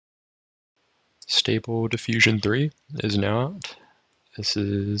Stable Diffusion 3 is now out. This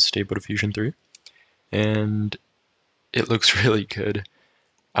is Stable Diffusion 3, and it looks really good.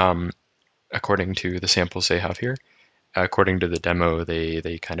 According to the samples they have here, according to the demo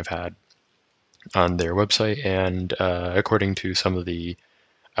they kind of had on their website, and according to some of the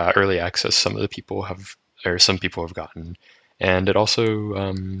early access, some people have gotten, and it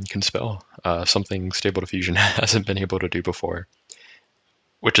also can spell something Stable Diffusion hasn't been able to do before,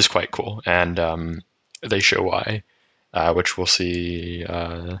 which is quite cool, and they show why, which we'll see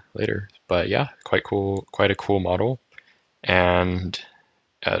later. But yeah, quite cool, quite a cool model, and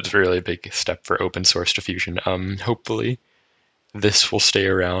it's really a big step for open source diffusion. Hopefully this will stay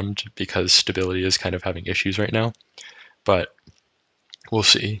around because stability is kind of having issues right now, but we'll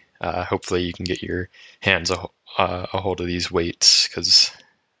see. Hopefully you can get your hands a hold of these weights, because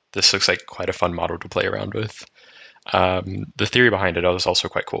this looks like quite a fun model to play around with. The theory behind it was also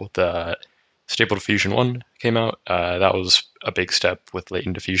quite cool. The Stable Diffusion 1 came out. That was a big step with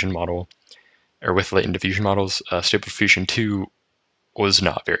latent diffusion model, or with latent diffusion models. Stable Diffusion 2 was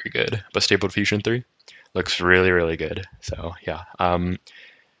not very good, but Stable Diffusion 3 looks really, really good. So yeah.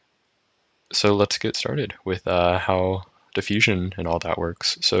 So let's get started with how diffusion and all that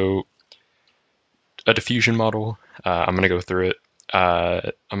works. So a diffusion model, I'm going to go through it.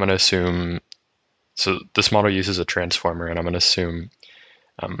 I'm going to assume, so this model uses a transformer, and I'm going to assume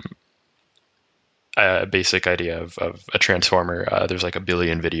a basic idea of a transformer. There's like a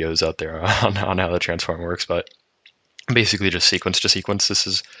billion videos out there on how the transformer works, but basically just sequence to sequence. This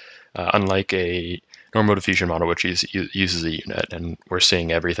is unlike a normal diffusion model, which uses a unit, and we're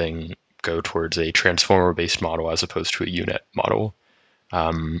seeing everything go towards a transformer-based model as opposed to a unit model.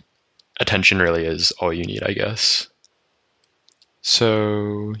 Attention really is all you need, I guess.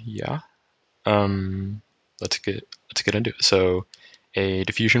 So yeah, let's get into it. So a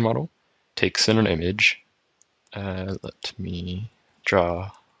diffusion model takes in an image. Let me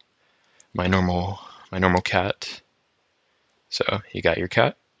draw my normal cat. So you got your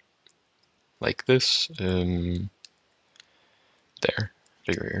cat like this. There,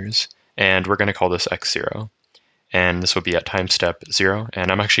 bigger ears. And we're going to call this x0. And this will be at time step 0. And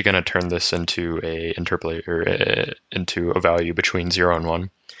I'm actually going to turn this into a interpolator, into a value between 0 and 1.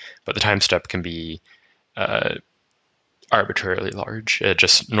 But the time step can be arbitrarily large.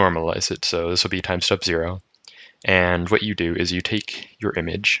 Just normalize it. So this will be time step 0. And what you do is you take your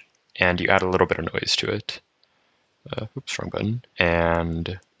image and you add a little bit of noise to it. Oops, wrong button.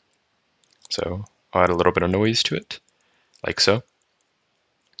 And so I'll add a little bit of noise to it, like so.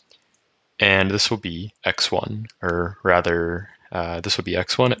 And this will be x1, or rather, this will be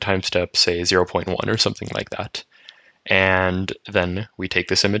x1 at time step, say, 0.1 or something like that. And then we take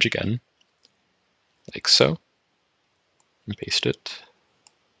this image again, like so, and paste it.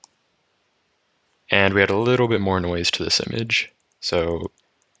 And we add a little bit more noise to this image, so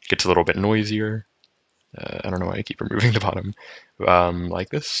it gets a little bit noisier. I don't know why I keep removing the bottom, like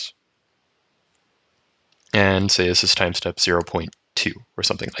this. And say this is time step 0.2 or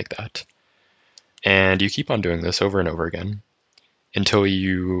something like that. And you keep on doing this over and over again until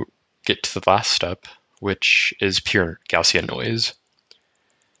you get to the last step, which is pure Gaussian noise.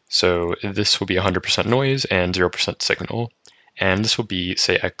 So this will be 100% noise and 0% signal. And this will be,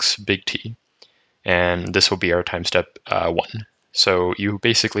 say, x big T. And this will be our time step 1. So you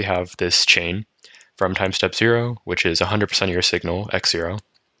basically have this chain from time step 0, which is 100% of your signal, x0,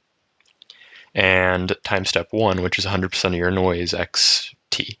 and time step 1, which is 100% of your noise, xt.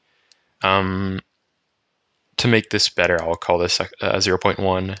 To make this better, I'll call this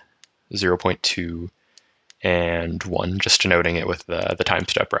 0.1, 0.2, and 1, just denoting it with the time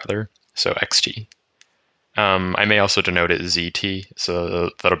step rather, so xt. I may also denote it zt,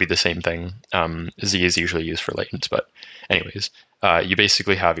 so that'll be the same thing. Z is usually used for latents, but anyways, you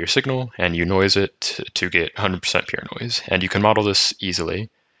basically have your signal and you noise it to get 100% pure noise. And you can model this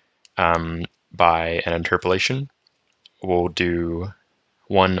easily by an interpolation. We'll do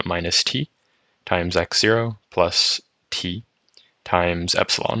 1 minus t times x0 plus t times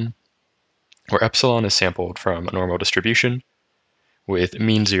epsilon, where epsilon is sampled from a normal distribution with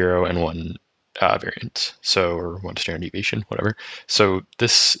mean 0 and 1 variance, so, or 1 standard deviation, whatever. So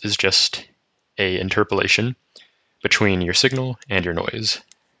this is just a interpolation between your signal and your noise.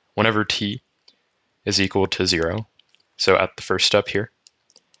 Whenever t is equal to 0, so at the first step here,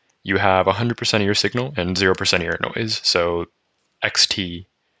 you have 100% of your signal and 0% of your noise, so xt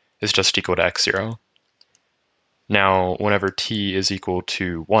is just equal to x0. Now, whenever t is equal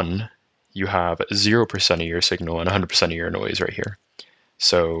to 1, you have 0% of your signal and 100% of your noise right here.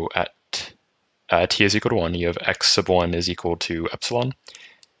 So at t is equal to 1, you have x sub 1 is equal to epsilon.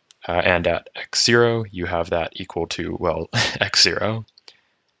 and at x0, you have that equal to, well, x0.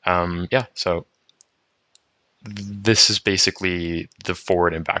 Yeah, so this is basically the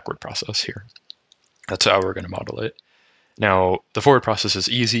forward and backward process here. That's how we're going to model it. Now, the forward process is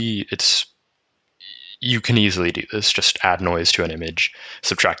easy. You can easily do this. Just add noise to an image,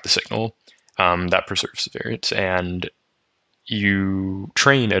 subtract the signal. That preserves the variance. And you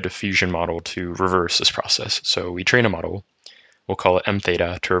train a diffusion model to reverse this process. So we train a model. We'll call it m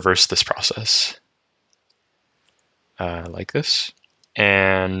theta to reverse this process, like this.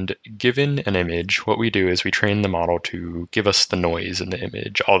 And given an image, what we do is we train the model to give us the noise in the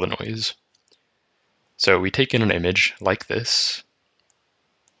image, all the noise. So we take in an image like this.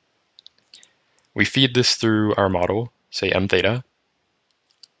 We feed this through our model, say m theta,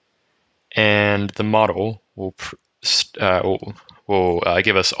 and the model will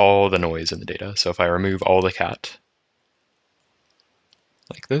give us all the noise in the data. So if I remove all the cat,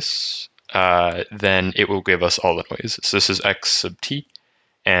 like this, then it will give us all the noise. So this is x sub t,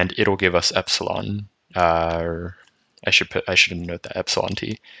 and it'll give us epsilon. I should note that epsilon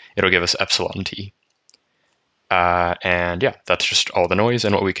t. It'll give us epsilon t. And yeah, that's just all the noise.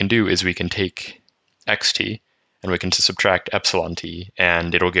 And what we can do is we can take xt and we can subtract epsilon t,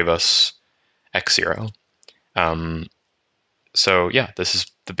 and it'll give us x0. So yeah, this is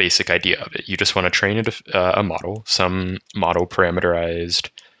the basic idea of it. You just want to train a model, some parameterized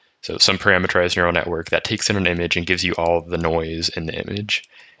neural network that takes in an image and gives you all the noise in the image.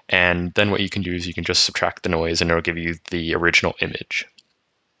 And then what you can do is you can just subtract the noise and it'll give you the original image.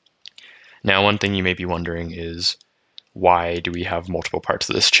 Now, one thing you may be wondering is, why do we have multiple parts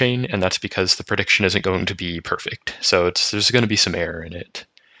of this chain? And that's because the prediction isn't going to be perfect. So there's going to be some error in it.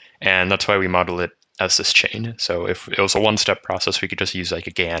 And that's why we model it as this chain. So if it was a one-step process, we could just use like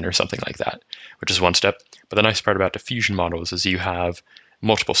a GAN or something like that, which is one step. But the nice part about diffusion models is you have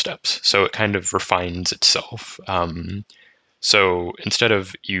multiple steps. So it kind of refines itself. So instead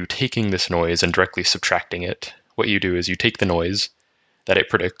of you taking this noise and directly subtracting it, what you do is you take the noise that it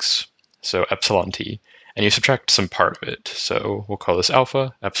predicts, so epsilon t, and you subtract some part of it. So we'll call this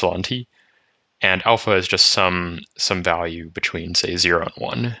alpha, epsilon t, and alpha is just some value between, say, 0 and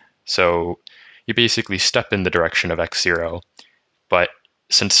 1. So you basically step in the direction of x0, but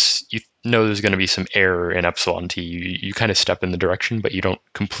since you know there's going to be some error in epsilon t, you kind of step in the direction, but you don't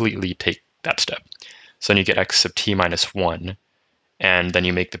completely take that step. So then you get x sub t minus 1, and then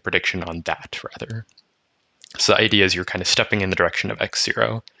you make the prediction on that, rather. So the idea is you're kind of stepping in the direction of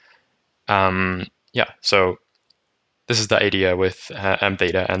x0. Yeah, so this is the idea with m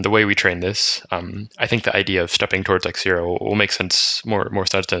theta, and the way we train this, I think the idea of stepping towards x0 will make sense, more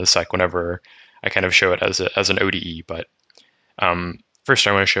sense in a sec whenever I kind of show it as an ODE. But first,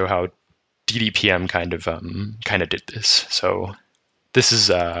 I want to show how DDPM kind of did this. So this is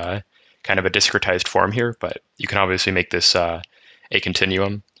kind of a discretized form here, but you can obviously make this a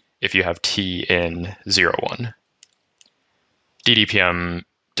continuum if you have t in 0, 1. DDPM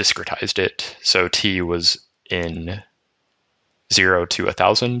discretized it, so t was in 0 to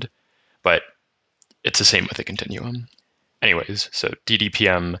 1,000, but it's the same with a continuum. Anyways, so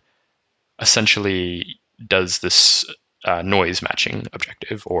DDPM essentially does this noise matching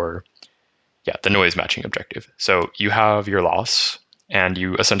objective, or yeah, the noise matching objective. So you have your loss, and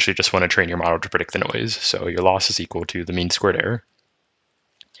you essentially just want to train your model to predict the noise. So your loss is equal to the mean squared error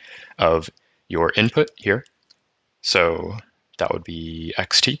of your input here. So that would be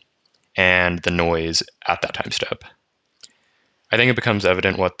xt, and the noise at that time step. I think it becomes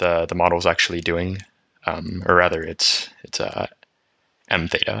evident what the model is actually doing, or rather it's m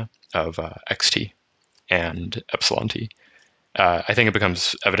theta of xt and epsilon t. I think it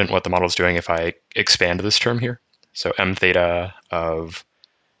becomes evident what the model is doing if I expand this term here. So m theta of,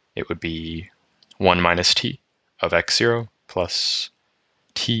 it would be 1 minus t of x0 plus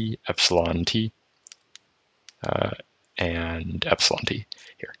t epsilon t and epsilon t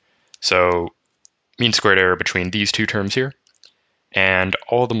here. So mean squared error between these two terms here. And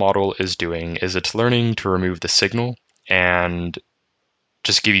all the model is doing is it's learning to remove the signal and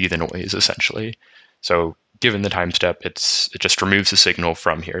just give you the noise, essentially. So given the time step, it just removes the signal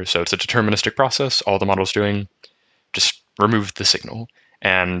from here. So it's a deterministic process. All the model's doing, just remove the signal.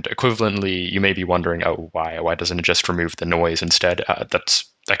 And equivalently, you may be wondering, oh, why doesn't it just remove the noise instead?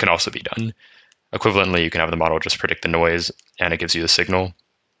 That can also be done. Equivalently, you can have the model just predict the noise, and it gives you the signal.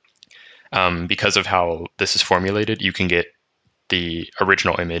 Because of how this is formulated, you can get the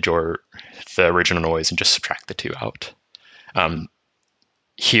original image or the original noise and just subtract the two out.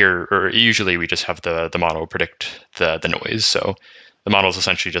 Here, or usually we just have the model predict the noise. So the model is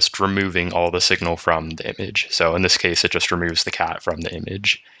essentially just removing all the signal from the image. So in this case, it just removes the cat from the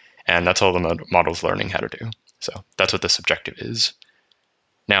image. And that's all the model's learning how to do. So that's what this objective is.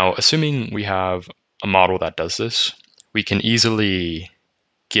 Now, assuming we have a model that does this, we can easily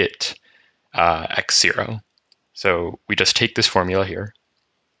get x0. So we just take this formula here,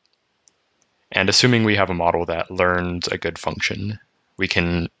 and assuming we have a model that learns a good function, we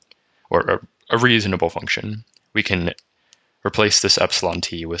can, or a reasonable function, we can replace this epsilon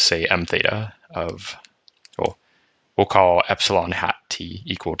t with, say, m theta of, well, we'll call epsilon hat t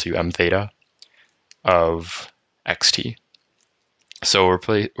equal to m theta of xt. So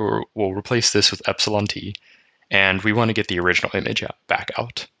we'll replace this with epsilon t, and we want to get the original image back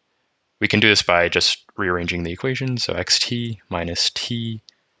out. We can do this by just rearranging the equation. So xt minus t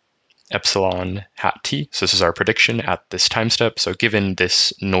epsilon hat t. So this is our prediction at this time step. So given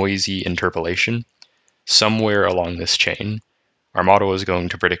this noisy interpolation, somewhere along this chain, our model is going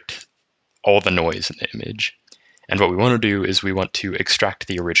to predict all the noise in the image. And what we want to do is we want to extract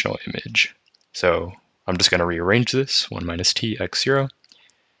the original image. So I'm just going to rearrange this, 1 minus t x0,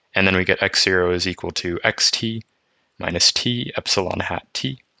 and then we get x0 is equal to xt minus t epsilon hat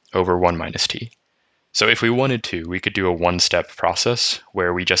t over 1 minus t. So if we wanted to, we could do a one-step process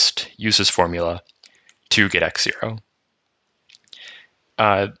where we just use this formula to get x0.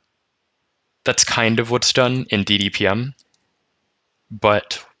 That's kind of what's done in DDPM,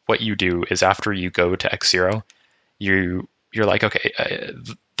 but what you do is after you go to x0, you're like, okay,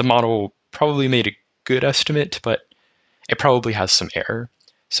 the model probably made a good estimate, but it probably has some error.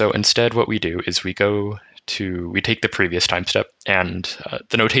 So instead what we do is we take the previous time step, and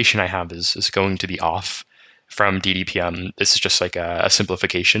the notation I have is going to be off from DDPM. This is just like a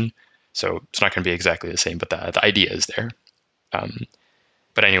simplification, so it's not going to be exactly the same, but the idea is there.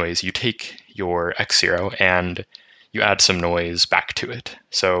 But anyways, you take your x0 and you add some noise back to it.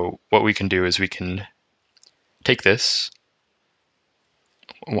 So what we can do is we can take this,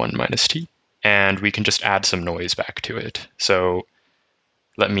 1 minus t, and we can just add some noise back to it. So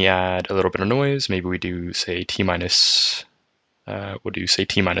let me add a little bit of noise. Maybe we do, say, t minus, we'll do, say,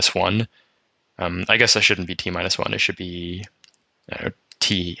 t minus 1. I guess that shouldn't be t minus 1. It should be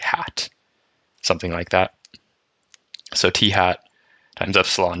t hat, something like that. So t hat times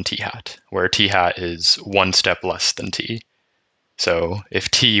epsilon t hat, where t hat is one step less than t. So if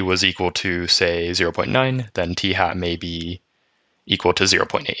t was equal to, say, 0.9, then t hat may be equal to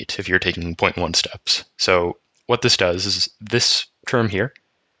 0.8 if you're taking 0.1 steps. So what this does is this term here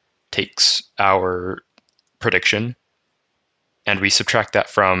takes our prediction and we subtract that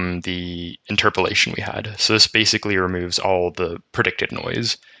from the interpolation we had. So this basically removes all the predicted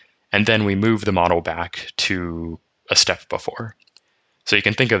noise, and then we move the model back to a step before. So you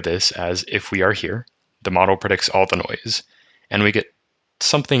can think of this as if we are here, the model predicts all the noise, and we get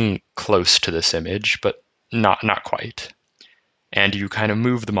something close to this image, but not quite. And you kind of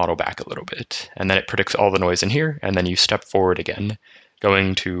move the model back a little bit, and then it predicts all the noise in here, and then you step forward again,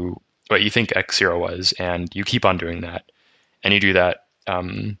 going to what you think x0 was, and you keep on doing that. And you do that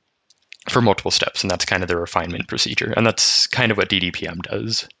for multiple steps, and that's kind of the refinement procedure. And that's kind of what DDPM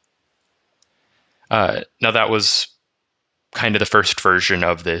does. Now that was kind of the first version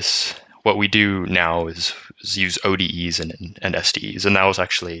of this. What we do now is use ODEs and SDEs, and that was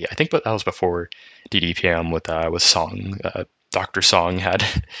actually, I think that was before DDPM with Song. Dr. Song had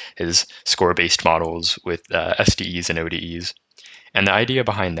his score-based models with SDEs and ODEs. And the idea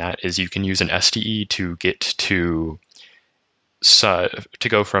behind that is you can use an SDE to get to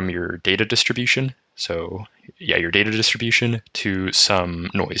go from your data distribution, so yeah, your data distribution, to some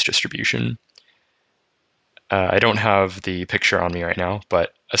noise distribution. I don't have the picture on me right now,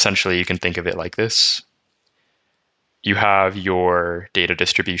 but essentially you can think of it like this. You have your data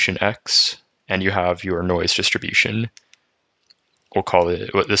distribution X, and you have your noise distribution. We'll call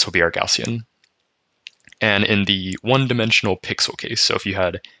it, this will be our Gaussian. And in the one-dimensional pixel case, so if you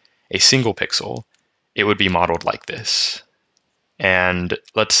had a single pixel, it would be modeled like this. And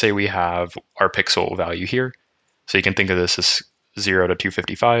let's say we have our pixel value here. So you can think of this as 0 to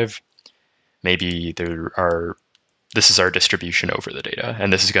 255. Maybe this is our distribution over the data,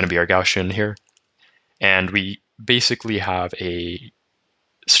 and this is going to be our Gaussian here. And we basically have a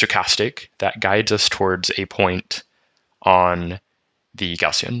stochastic that guides us towards a point on the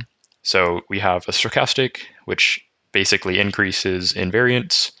Gaussian. So we have a stochastic, which basically increases in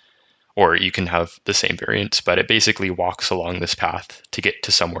variance, or you can have the same variance, but it basically walks along this path to get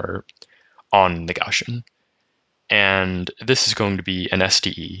to somewhere on the Gaussian. And this is going to be an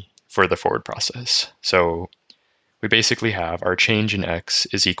SDE for the forward process. So we basically have our change in x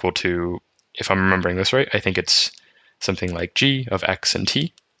is equal to, if I'm remembering this right, I think it's something like g of x and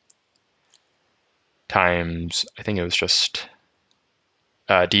t times, I think it was just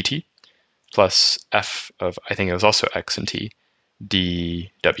dt plus f of, I think it was also x and t,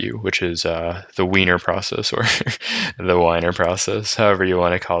 dw, which is the Wiener process or the Wiener process, however you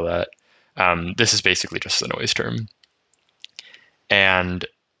want to call that. This is basically just the noise term. And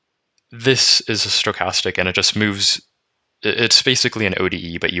this is a stochastic, and it just moves. It's basically an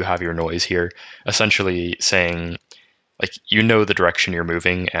ODE, but you have your noise here, essentially saying, like, you know the direction you're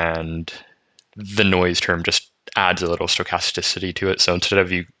moving, and the noise term just adds a little stochasticity to it. So instead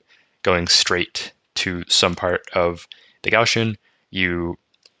of you going straight to some part of the Gaussian, you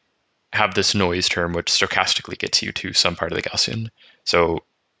have this noise term which stochastically gets you to some part of the Gaussian. So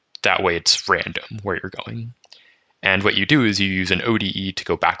that way it's random where you're going. And what you do is you use an ODE to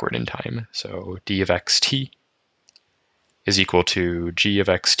go backward in time. So d of xt is equal to g of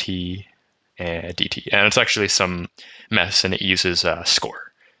xt and dt. And it's actually some mess, and it uses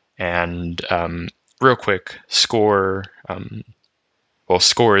score. And real quick, score, well,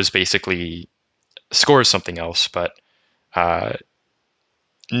 score is basically, score is something else, but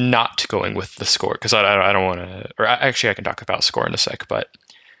not going with the score, because I don't want to, or actually I can talk about score in a sec, but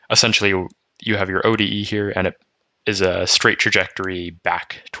essentially you have your ODE here, and it is a straight trajectory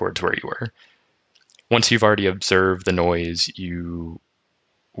back towards where you were. Once you've already observed the noise you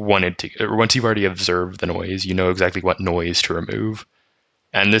wanted to, or once you've already observed the noise, you know exactly what noise to remove.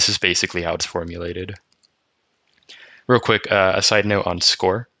 And this is basically how it's formulated. Real quick, a side note on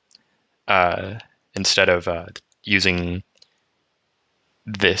score. Instead of using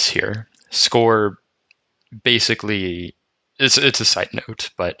this here, score basically, it's a side note,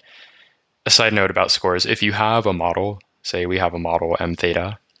 but a side note about score is if you have a model, say we have a model m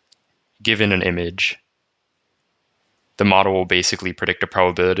theta, given an image, the model will basically predict a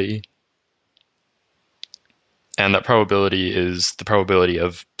probability. And that probability is the probability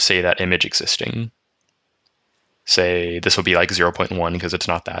of, say, that image existing. Say this will be like 0.1 because it's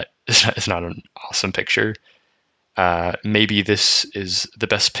not an awesome picture. Maybe this is the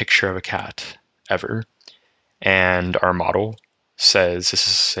best picture of a cat ever. And our model says this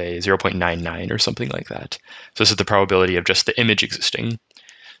is, say, 0.99 or something like that. So this is the probability of just the image existing.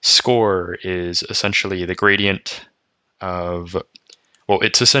 Score is essentially the gradient of, well,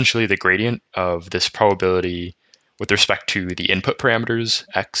 it's essentially the gradient of this probability with respect to the input parameters,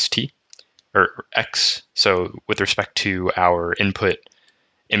 xt, or x, so with respect to our input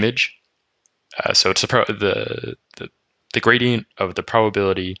image. So it's the gradient of the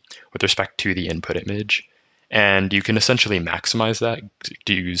probability with respect to the input image. And you can essentially maximize that,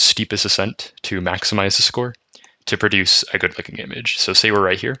 use steepest ascent to maximize the score to produce a good looking image. So say we're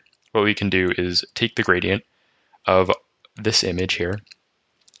right here. What we can do is take the gradient of this image here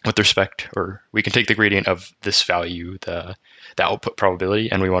with respect, or we can take the gradient of this value, the output probability,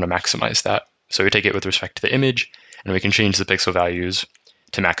 and we want to maximize that. So we take it with respect to the image, and we can change the pixel values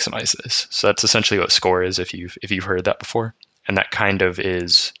to maximize this. So that's essentially what score is, if you've heard that before. And that kind of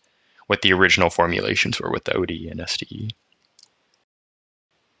is what the original formulations were with the ODE and SDE.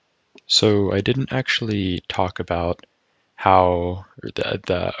 So I didn't actually talk about how, or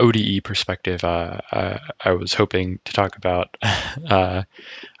the ODE perspective I was hoping to talk about. I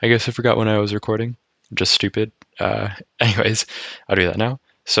guess I forgot when I was recording. I'm just stupid. Anyways, I'll do that now.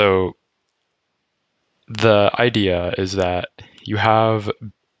 So the idea is that you have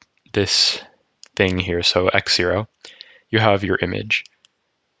this thing here, so x0, you have your image,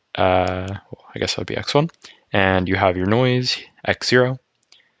 well, I guess that would be x1, and you have your noise, x0.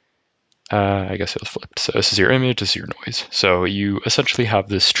 I guess it was flipped. So this is your image, this is your noise. So you essentially have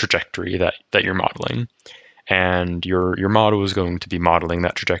this trajectory that you're modeling, and your model is going to be modeling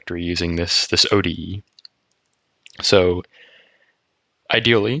that trajectory using this ODE. So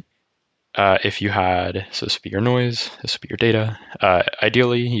ideally, if you had, so this would be your noise, this would be your data,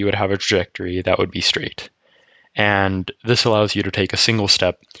 ideally you would have a trajectory that would be straight. And this allows you to take a single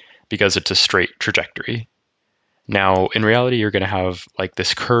step because it's a straight trajectory. Now, in reality, you're going to have like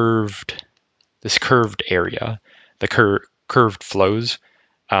this curved area, the curved flows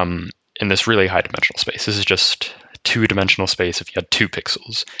in this really high dimensional space. This is just two-dimensional space. If you had 2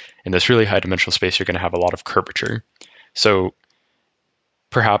 pixels in this really high dimensional space, you're going to have a lot of curvature. So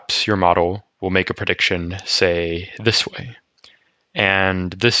perhaps your model will make a prediction, say, this way.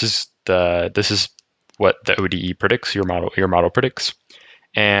 And this is what the ODE predicts, your model predicts.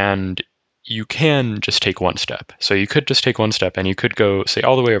 And you can just take one step. So you could just take one step and you could go, say,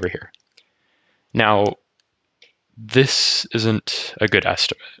 all the way over here. Now, this isn't a good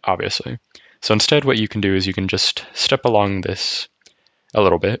estimate, obviously. So instead, what you can do is you can just step along this a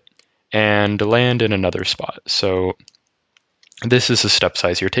little bit and land in another spot. So this is the step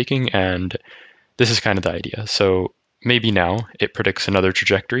size you're taking, and this is kind of the idea. So maybe now it predicts another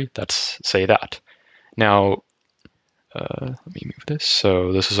trajectory. Let's say that. Now, let me move this.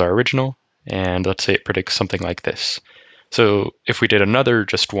 So this is our original, and let's say it predicts something like this. So if we did another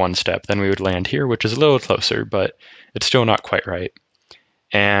just one step, then we would land here, which is a little closer, but it's still not quite right.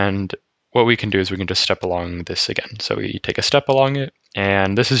 And what we can do is we can just step along this again. So we take a step along it,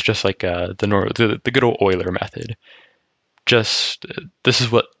 and this is just like the good old Euler method. Just this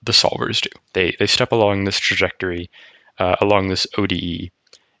is what the solvers do. They step along this trajectory, along this ODE,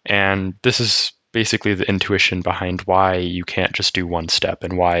 and this is basically the intuition behind why you can't just do one step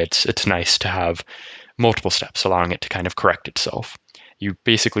and why it's nice to have multiple steps, allowing it to kind of correct itself. You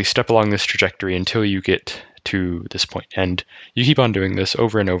basically step along this trajectory until you get to this point, and you keep on doing this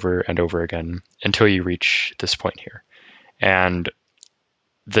over and over and over again until you reach this point here. And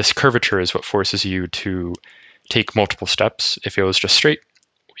this curvature is what forces you to take multiple steps. If it was just straight,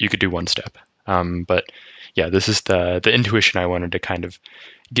 you could do one step. But yeah, this is the intuition I wanted to kind of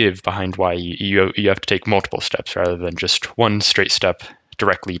give behind why you have to take multiple steps rather than just one straight step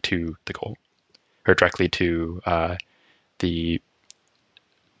directly to the goal, or directly to the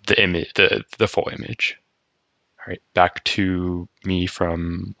image, the full image. All right, back to me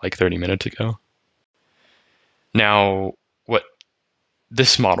from like 30 minutes ago. Now, what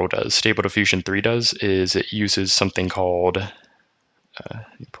this model does, Stable Diffusion 3 does, is it uses something called,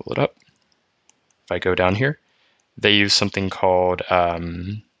 let me pull it up. If I go down here, they use something called,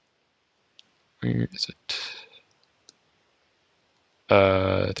 where is it?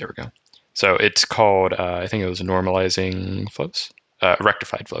 There we go. So it's called, I think it was normalizing flows,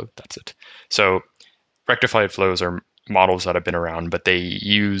 rectified flow, that's it. So rectified flows are models that have been around, but they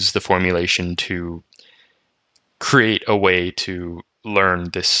use the formulation to create a way to learn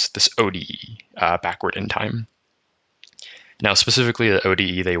this ODE backward in time. Now, specifically the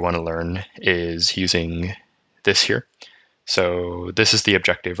ODE they want to learn is using this here. So this is the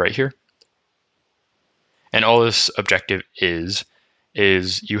objective right here. And all this objective is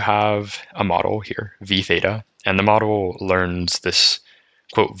you have a model here, v theta, and the model learns this,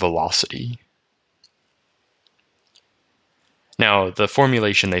 quote, velocity. Now, the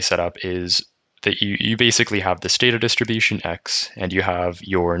formulation they set up is that you basically have this data distribution x, and you have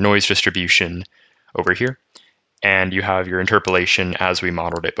your noise distribution over here, and you have your interpolation as we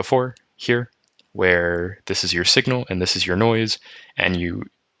modeled it before here, where this is your signal and this is your noise, and you,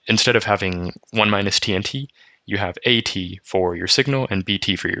 instead of having 1 minus t and t, you have AT for your signal and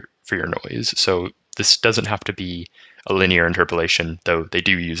BT for your noise. So this doesn't have to be a linear interpolation, though they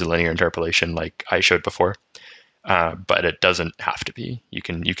do use a linear interpolation like I showed before. But it doesn't have to be. You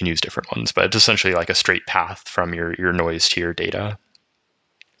can use different ones, but it's essentially like a straight path from your noise to your data.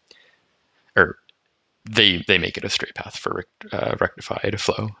 Or they make it a straight path for rectified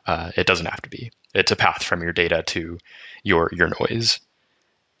flow. It doesn't have to be. It's a path from your data to your noise.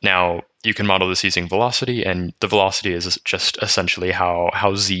 Now, you can model this using velocity, and the velocity is just essentially how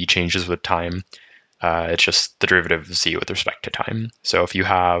z changes with time. It's just the derivative of z with respect to time. So if you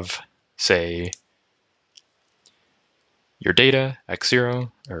have, say, your data,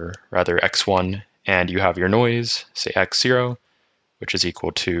 x0, or rather x1, and you have your noise, say x0, which is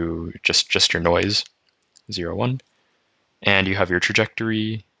equal to just your noise, 0, 1, and you have your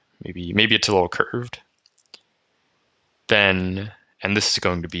trajectory, maybe it's a little curved, then, and this is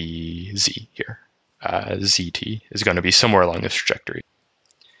going to be z here, zt is going to be somewhere along this trajectory.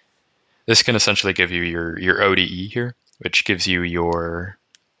 This can essentially give you your ODE here, which gives you your,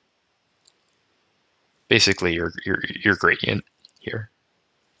 basically your gradient here,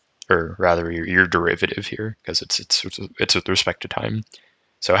 or rather your derivative here, because it's with respect to time.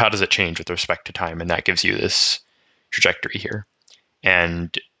 So how does it change with respect to time? And that gives you this trajectory here.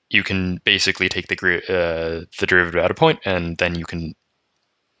 And you can basically take the derivative at a point, and then you can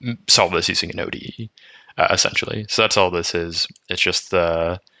solve this using an ODE, essentially. So that's all this is. It's just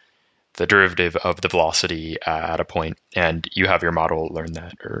the derivative of the velocity at a point, and you have your model learn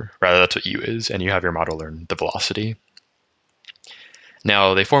that, or rather that's what u is, and you have your model learn the velocity.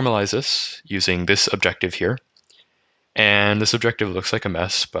 Now they formalize this using this objective here, and this objective looks like a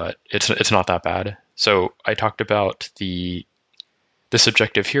mess, but it's not that bad. So I talked about this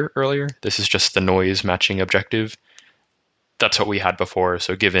objective here earlier. This is just the noise matching objective. That's what we had before.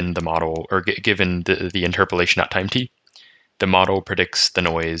 So given the model, or given the interpolation at time t, the model predicts the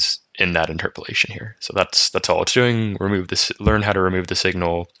noise in that interpolation here. So that's all it's doing. Learn how to remove the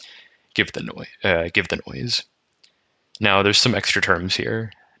signal, give the noise. Now there's some extra terms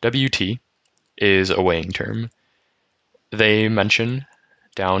here. WT is a weighing term. They mention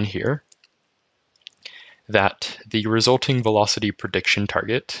down here that the resulting velocity prediction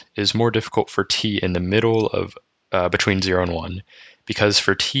target is more difficult for t in the middle of between 0 and 1, because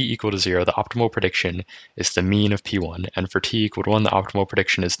for t equal to 0, the optimal prediction is the mean of p1, and for t equal to 1, the optimal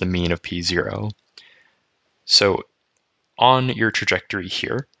prediction is the mean of p0. So on your trajectory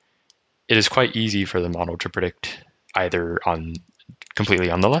here, it is quite easy for the model to predict either completely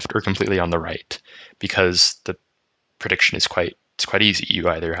on the left or completely on the right, because the prediction is quite easy. You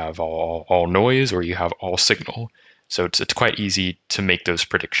either have all noise or you have all signal. So it's quite easy to make those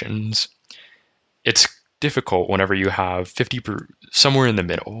predictions. It's difficult whenever you have somewhere in the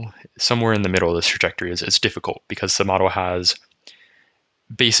middle. Somewhere in the middle of this trajectory is difficult because the model has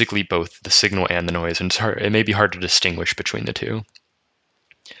basically both the signal and the noise, and it may be hard to distinguish between the two.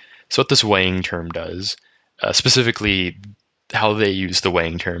 So what this weighing term does, specifically how they use the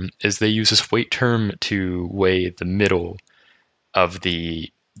weighing term, is they use this weight term to weigh the middle of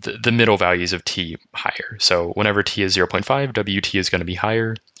the middle values of t higher. So whenever t is 0.5, wt is going to be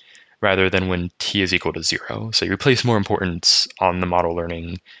higher rather than when t is equal to 0. So you place more importance on the model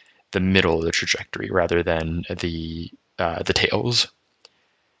learning the middle of the trajectory rather than the tails.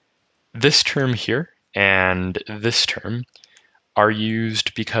 This term here and this term are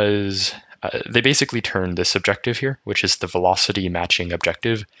used because they basically turn this objective here, which is the velocity matching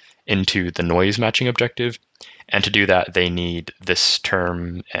objective, into the noise matching objective. And to do that, they need this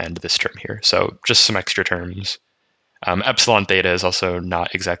term and this term here. So just some extra terms. Epsilon theta is also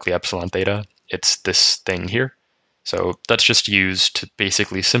not exactly epsilon theta. It's this thing here. So that's just used to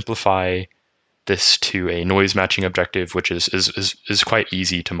basically simplify this to a noise matching objective, which is quite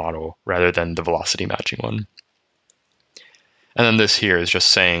easy to model rather than the velocity matching one. And then this here is just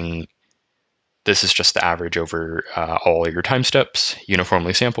saying this is just the average over all your time steps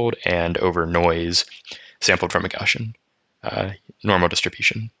uniformly sampled and over noise sampled from a Gaussian normal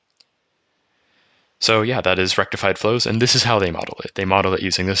distribution. So yeah, that is rectified flows, and this is how they model it. They model it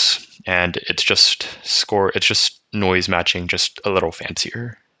using this, and it's just noise matching, just a little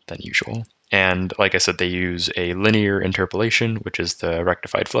fancier than usual. And like I said, they use a linear interpolation, which is the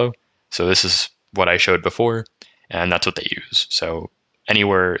rectified flow. So this is what I showed before, and that's what they use. So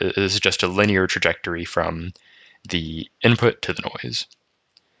anywhere is just a linear trajectory from the input to the noise.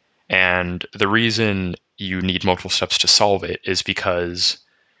 And the reason you need multiple steps to solve it is because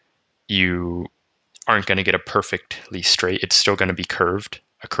you aren't going to get a perfectly straight, it's still going to be a curved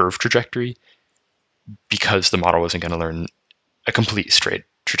trajectory, because the model isn't going to learn a complete straight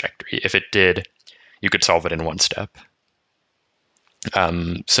trajectory. If it did, you could solve it in one step.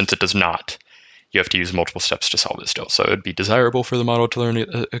 Since it does not, you have to use multiple steps to solve it still. So it would be desirable for the model to learn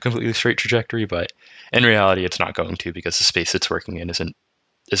a completely straight trajectory, but in reality, it's not going to, because the space it's working in isn't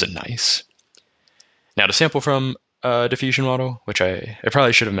nice. Now, to sample from a diffusion model, which I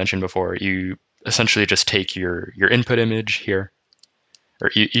probably should have mentioned before, you essentially just take your input image here,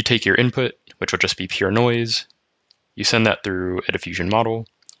 or you take your input, which will just be pure noise, you send that through a diffusion model,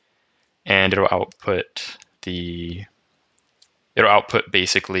 and it'll output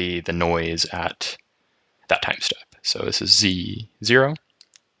basically the noise at that time step. So this is Z0,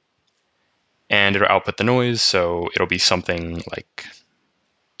 and it'll output the noise, so it'll be something like,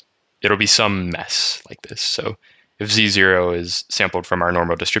 it'll be some mess like this. So if Z0 is sampled from our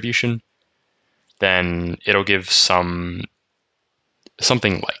normal distribution, then it'll give something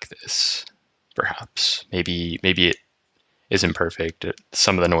like this, perhaps. Maybe it is imperfect,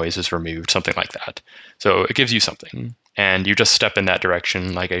 some of the noise is removed, something like that. So it gives you something, and you just step in that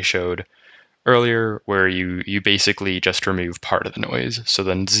direction like I showed earlier, where you basically just remove part of the noise. So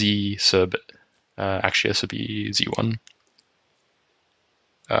then Z sub, actually this would be Z1.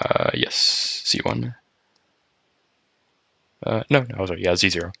 Yes, Z1. No, sorry, yeah,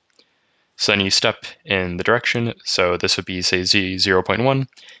 Z0. So then you step in the direction, so this would be, say, Z0.1,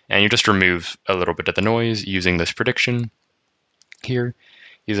 and you just remove a little bit of the noise using this prediction here.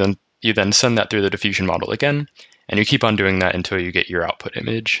 You then send that through the diffusion model again, and you keep on doing that until you get your output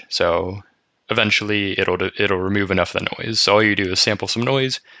image. So eventually it'll remove enough of the noise. So all you do is sample some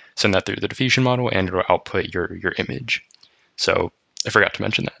noise, send that through the diffusion model, and it'll output your image. So I forgot to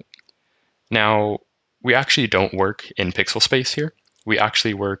mention that. Now, we actually don't work in pixel space here. We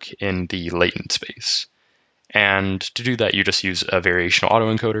actually work in the latent space. And to do that, you just use a variational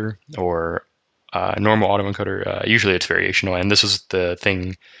autoencoder or a normal autoencoder. Usually it's variational, and this is the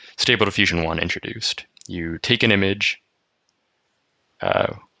thing Stable Diffusion 1 introduced. You take an image,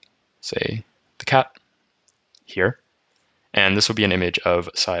 say the cat here, and this will be an image of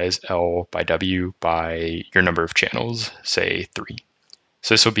size L by W by your number of channels, say 3.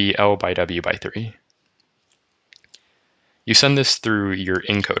 So this will be L by W by 3. You send this through your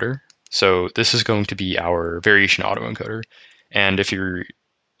encoder. So this is going to be our variation autoencoder. And if you're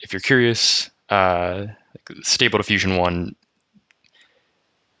curious, Stable Diffusion 1,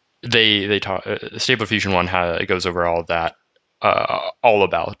 they talk, Stable Diffusion 1 it goes over all that, all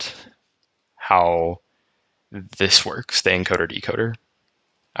about how this works, the encoder decoder.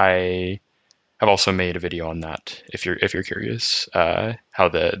 I have also made a video on that if you're curious, how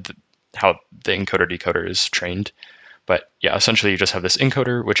the encoder decoder is trained. But yeah, essentially you just have this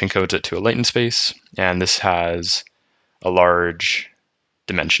encoder which encodes it to a latent space, and this has a large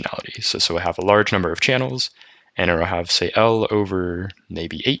dimensionality. So we have a large number of channels, and it'll have, say, L over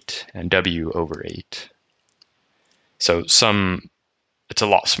maybe 8 and W over 8. So it's a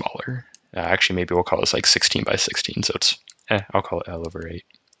lot smaller. Actually, maybe we'll call this like 16 by 16. So it's, I'll call it L over 8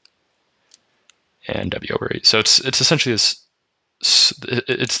 and W over 8. So it's essentially this,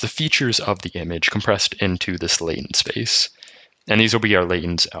 it's the features of the image compressed into this latent space. And these will be our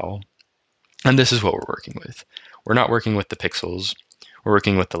latents L. And this is what we're working with. We're not working with the pixels. We're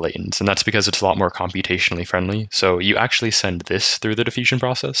working with the latents, and that's because it's a lot more computationally friendly. So you actually send this through the diffusion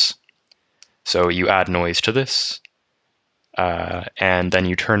process. So you add noise to this, and then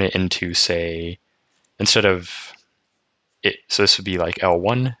you turn it into, say, instead of it, so this would be like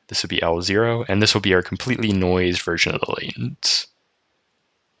L1, this would be L0, and this will be our completely noised version of the latents.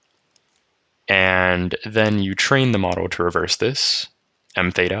 And then you train the model to reverse this,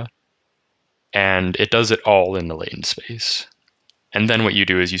 M theta, and it does it all in the latent space. And then what you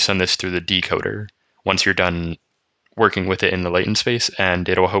do is you send this through the decoder once you're done working with it in the latent space, and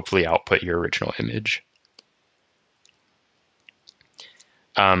it'll hopefully output your original image.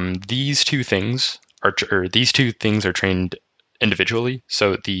 These two things are trained individually.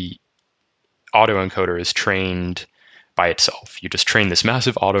 So the autoencoder is trained by itself. You just train this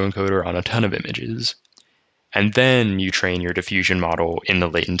massive autoencoder on a ton of images, and then you train your diffusion model in the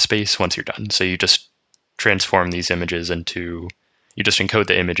latent space once you're done. So you just transform these images into, you just encode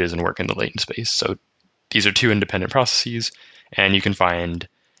the images and work in the latent space. So these are two independent processes, and you can find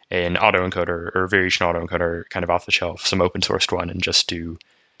an autoencoder or variation autoencoder kind of off the shelf, some open sourced one, and just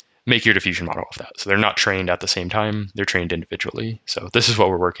make your diffusion model of that. So they're not trained at the same time, they're trained individually. So this is what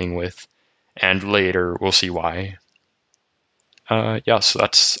we're working with, and later we'll see why. Yeah, so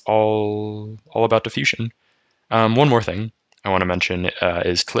that's all about diffusion. One more thing I want to mention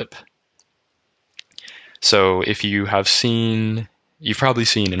is clip. So if you have you've probably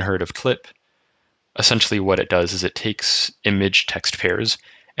seen and heard of clip. Essentially what it does is it takes image text pairs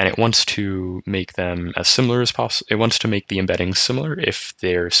and it wants to make them as similar as possible. It wants to make the embeddings similar if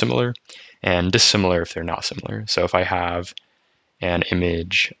they're similar and dissimilar if they're not similar. So if I have an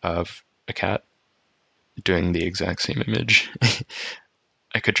image of a cat doing the exact same image,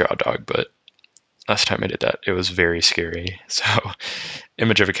 I could draw a dog, but last time I did that, it was very scary. So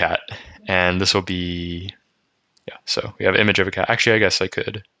image of a cat, and this will be, yeah, so we have image of a cat. Actually, I guess I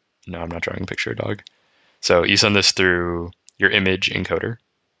could. No, I'm not drawing a picture of a dog. So you send this through your image encoder,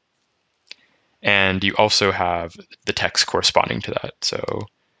 and you also have the text corresponding to that. So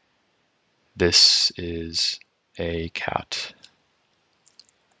this is a cat.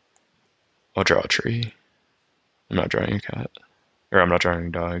 I'll draw a tree. I'm not drawing a cat, or I'm not drawing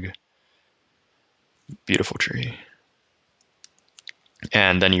a dog. Beautiful tree.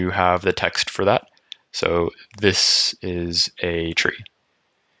 And then you have the text for that. So this is a tree.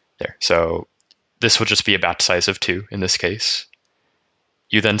 There. So this will just be a batch size of 2 in this case.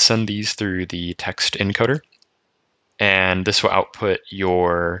 You then send these through the text encoder, and this will output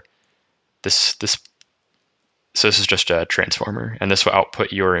your so this is just a transformer, and this will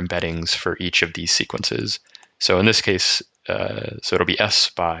output your embeddings for each of these sequences. So in this case, so it'll be S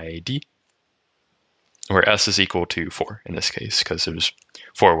by D, where S is equal to 4 in this case, because there's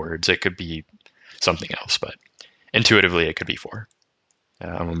 4 words. It could be something else, but intuitively it could be 4.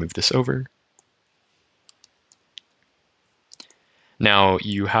 I'm going to move this over. Now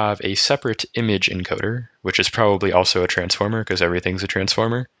you have a separate image encoder, which is probably also a transformer because everything's a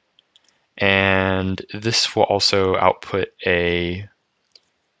transformer. And this will also output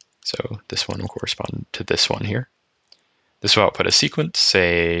so this one will correspond to this one here. This will output a sequence,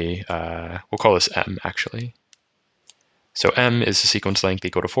 say, we'll call this M actually. So M is the sequence length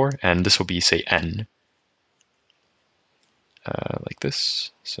equal to 4, and this will be, say, N. Like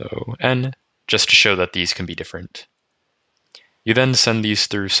this. So N, just to show that these can be different. You then send these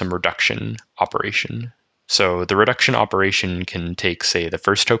through some reduction operation. So the reduction operation can take, say, the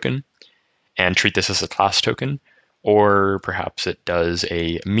first token and treat this as a class token, or perhaps it does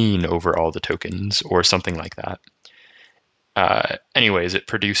a mean over all the tokens or something like that. Anyways, it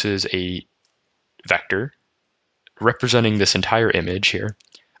produces a vector representing this entire image here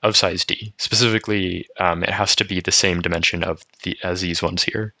of size D. Specifically, it has to be the same dimension as these ones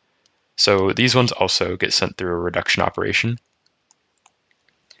here. So these ones also get sent through a reduction operation.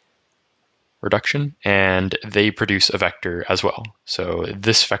 And they produce a vector as well. So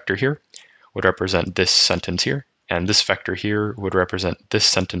this vector here would represent this sentence here, and this vector here would represent this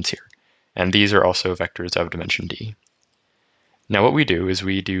sentence here. And these are also vectors of dimension d. Now what we do is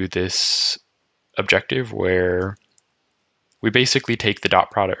we do this objective where we basically take the dot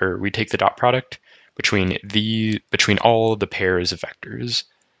product, or we take the dot product between all the pairs of vectors.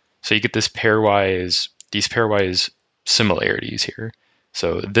 So you get these pairwise similarities here.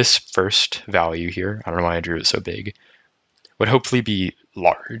 So this first value here, I don't know why I drew it so big, would hopefully be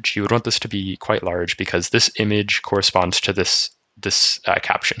large. You would want this to be quite large because this image corresponds to this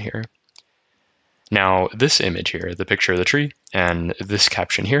caption here. Now this image here, the picture of the tree, and this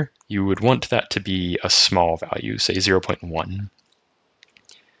caption here, you would want that to be a small value, say 0.1.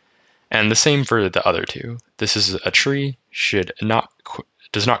 And the same for the other two. This is a tree,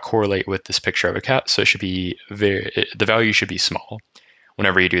 does not correlate with this picture of a cat, so it should be the value should be small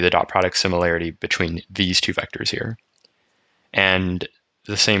whenever you do the dot product similarity between these two vectors here. And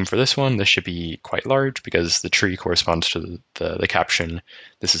the same for this one. This should be quite large because the tree corresponds to the caption.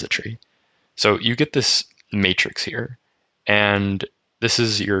 This is a tree. So you get this matrix here, and this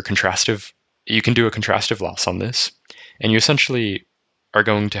is your contrastive. You can do a contrastive loss on this, and you essentially are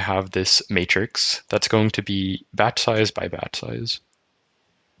going to have this matrix that's going to be batch size by batch size.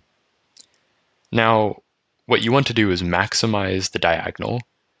 Now, what you want to do is maximize the diagonal.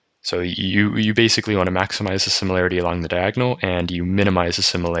 So you basically want to maximize the similarity along the diagonal, and you minimize the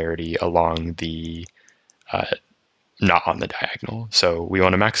similarity along the not on the diagonal. So we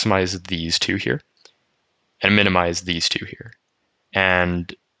want to maximize these two here and minimize these two here.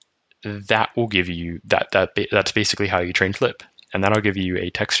 And that will give you, that's basically how you train Flip. And that'll give you a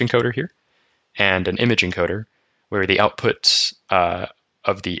text encoder here and an image encoder where the outputs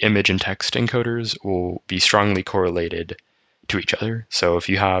of the image and text encoders will be strongly correlated to each other. So if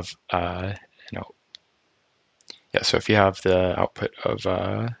you have, so if you have the output of,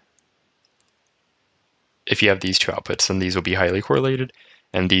 if you have these two outputs, then these will be highly correlated,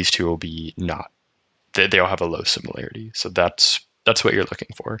 and these two will be not. They'll have a low similarity. So that's what you're looking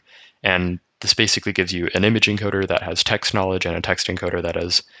for. And this basically gives you an image encoder that has text knowledge and a text encoder that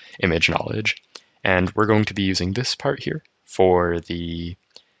has image knowledge. And we're going to be using this part here for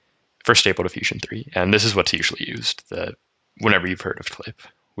Stable Diffusion 3. And this is what's usually used whenever you've heard of Clip.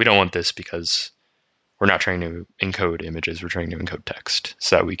 We don't want this because we're not trying to encode images, we're trying to encode text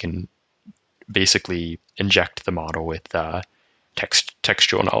so that we can basically inject the model with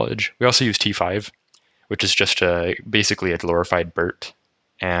textual knowledge. We also use T5, which is just basically a glorified BERT.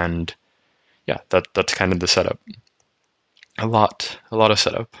 And yeah, that's kind of the setup. A lot of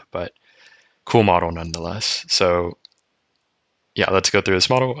setup, but cool model nonetheless. So yeah, let's go through this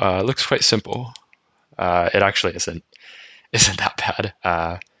model. It looks quite simple. It actually isn't that bad.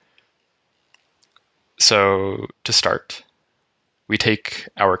 So to start, we take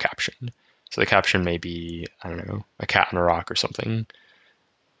our caption. So the caption may be, I don't know, a cat on a rock or something.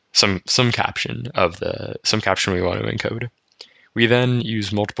 Some caption we want to encode. We then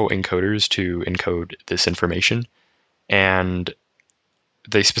use multiple encoders to encode this information, and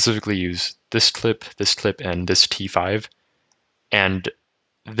they specifically use this clip, and this T5, and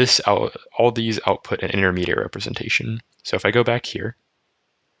all these output an intermediate representation. So if I go back here,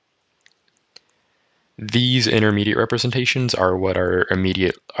 these intermediate representations are what are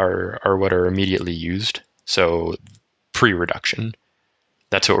immediately used. So pre-reduction,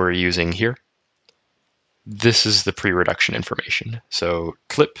 that's what we're using here. This is the pre-reduction information. So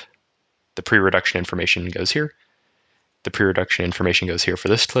clip, the pre-reduction information goes here. The pre-reduction information goes here for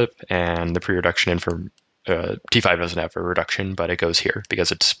this clip, and the pre-reduction T5 doesn't have a reduction, but it goes here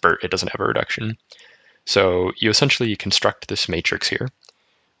because it's BERT, it doesn't have a reduction. So you essentially construct this matrix here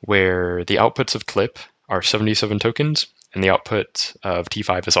where the outputs of clip are 77 tokens, and the output of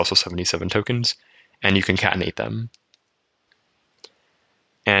T5 is also 77 tokens, and you concatenate them.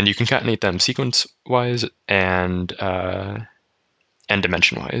 And you concatenate them sequence-wise and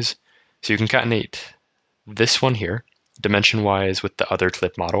dimension-wise. So you concatenate this one here, dimension-wise, with the other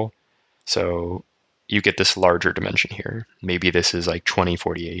clip model. So you get this larger dimension here. Maybe this is like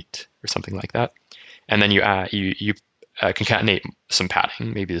 2048 or something like that. And then you concatenate some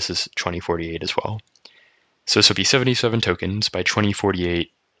padding. Maybe this is 2048 as well. So this will be 77 tokens by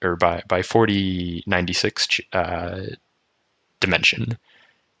 2048 or by 4096 dimension.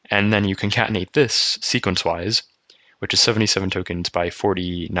 And then you concatenate this sequence-wise, which is 77 tokens by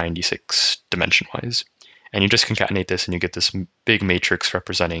 4096 dimension-wise. And you just concatenate this and you get this big matrix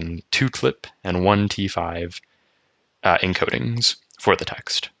representing 2 clip and 1 T5 encodings for the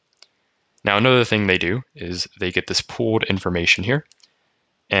text. Now, another thing they do is they get this pooled information here.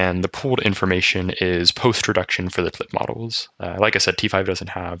 And the pooled information is post-reduction for the clip models. Like I said, T5 doesn't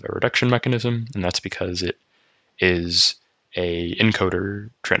have a reduction mechanism, and that's because it is a encoder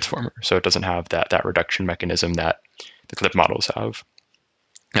transformer. So it doesn't have that reduction mechanism that the clip models have.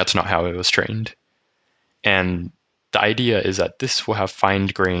 That's not how it was trained. And the idea is that this will have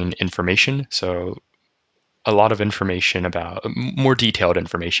fine-grained information. So a lot of information about more detailed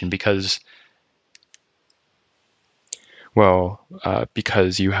information because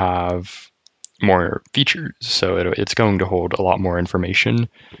because you have more features, so it's going to hold a lot more information.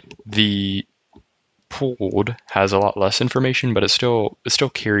 The pooled has a lot less information, but it still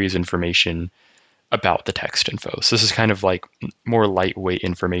carries information about the text info. So this is kind of like more lightweight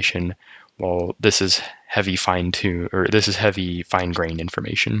information, while this is heavy fine-grained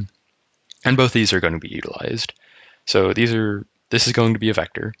information. And both these are going to be utilized. So this is going to be a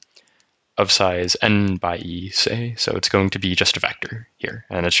vector of size n by e, say, so it's going to be just a vector here,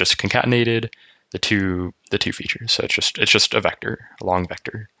 and it's just concatenated the two features. So it's just a vector, a long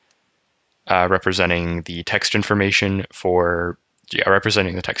vector, representing the text information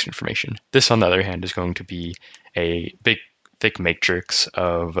representing the text information. This, on the other hand, is going to be a big thick matrix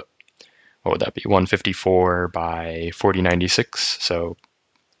of, what would that be, 154 by 4096, so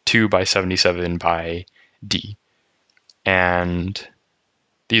 2 by 77 by d, and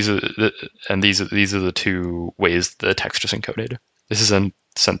these are the two ways the text is encoded. This is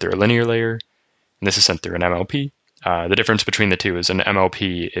sent through a linear layer, and this is sent through an MLP. The difference between the two is an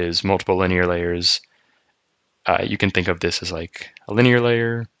MLP is multiple linear layers. You can think of this as like a linear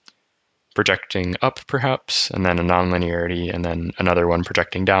layer projecting up, perhaps, and then a nonlinearity, and then another one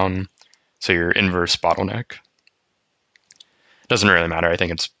projecting down. So your inverse bottleneck. Doesn't really matter. I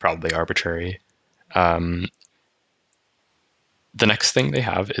think it's probably arbitrary. The next thing they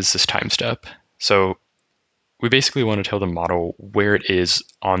have is this time step. So we basically want to tell the model where it is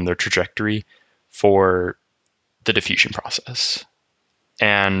on the trajectory for the diffusion process.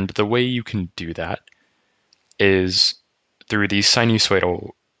 And the way you can do that is through these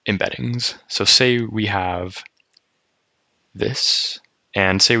sinusoidal embeddings. So say we have this,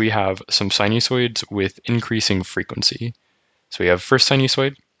 and say we have some sinusoids with increasing frequency. So we have first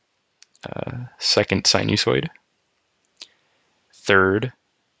sinusoid, second sinusoid, third,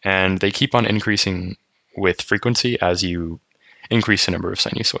 and they keep on increasing with frequency as you increase the number of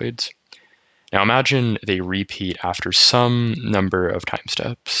sinusoids. Now imagine they repeat after some number of time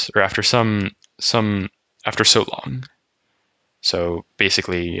steps, or after after so long. So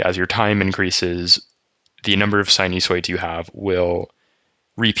basically, as your time increases, the number of sinusoids you have will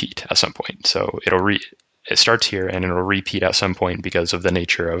repeat at some point. So it starts here and it'll repeat at some point because of the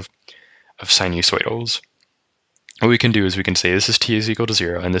nature of sinusoidals. What we can do is we can say this is t is equal to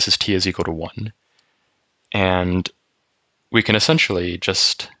 0 and this is t is equal to 1. And we can essentially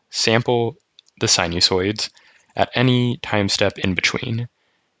just sample the sinusoids at any time step in between.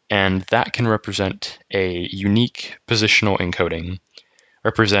 And that can represent a unique positional encoding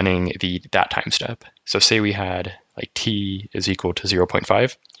representing that time step. So say we had like t is equal to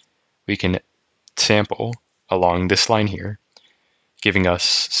 0.5. We can sample along this line here, giving us,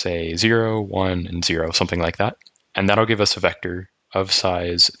 say, 0, 1, and 0, something like that. And that'll give us a vector of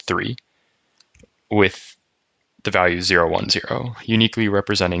size 3 with the value 0, 1, 0, uniquely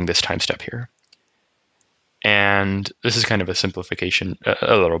representing this time step here. And this is kind of a simplification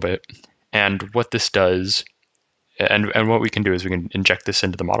a little bit. And what this does, and what we can do is we can inject this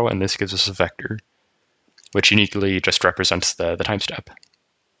into the model, and this gives us a vector, which uniquely just represents the time step.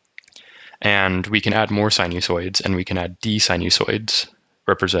 And we can add more sinusoids, and we can add d sinusoids,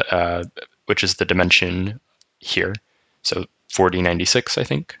 which is the dimension here. So 4096, I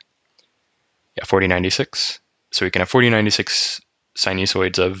think. Yeah, 4096. So we can have 4096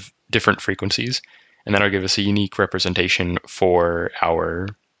 sinusoids of different frequencies, and that'll give us a unique representation for our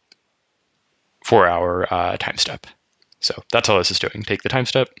time step. So that's all this is doing. Take the time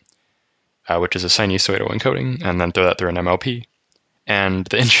step, which is a sinusoidal encoding, and then throw that through an MLP. And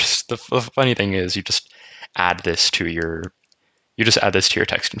the funny thing is, you just add this to your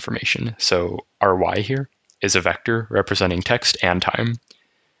text information. So our y here is a vector representing text and time.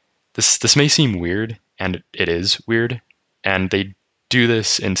 This may seem weird, and it is weird. And they do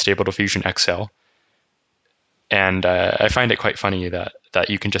this in Stable Diffusion XL. And I find it quite funny that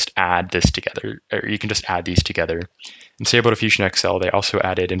you can just add this together, or you can just add these together. In Stable Diffusion XL, they also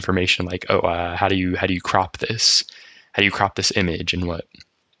added information like, how do you crop this? How do you crop this image, and what?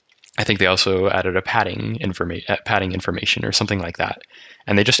 I think they also added a padding information or something like that.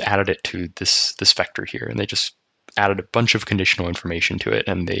 And they just added it to this vector here, and they just added a bunch of conditional information to it,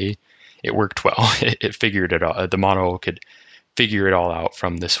 and they it worked well. It figured it all. The model could figure it all out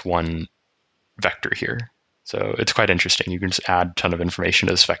from this one vector here. So it's quite interesting. You can just add a ton of information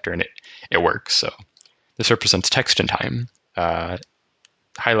to this vector and it works. So this represents text and time,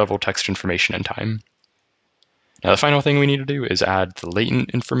 high-level text information and time. Now the final thing we need to do is add the latent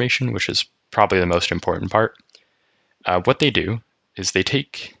information, which is probably the most important part. What they do is they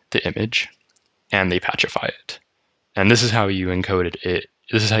take the image and they patchify it. And this is how you encode it.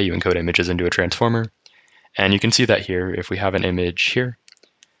 This is how you encode images into a transformer. And you can see that here, if we have an image here,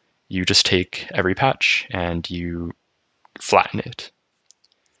 you just take every patch and you flatten it.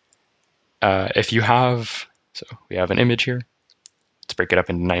 If you have, so we have an image here. Let's break it up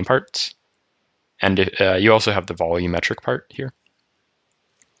into 9 parts. And you also have the volumetric part here.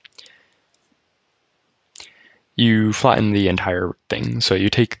 You flatten the entire thing. So you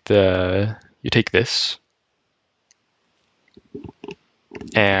take this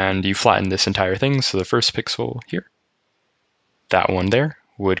and you flatten this entire thing. So the first pixel here, that one there,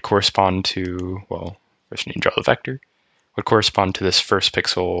 would correspond to, well, first you need to draw the vector, would correspond to this first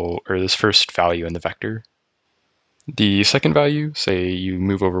pixel or this first value in the vector. The second value, say you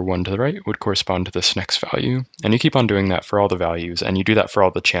move over 1 to the right, would correspond to this next value. And you keep on doing that for all the values, and you do that for all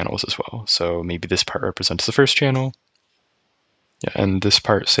the channels as well. So maybe this part represents the first channel, and this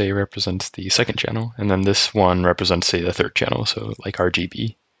part, say, represents the second channel, and then this one represents, say, the third channel, so like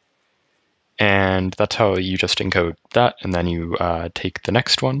RGB. And that's how you just encode that, and then you take the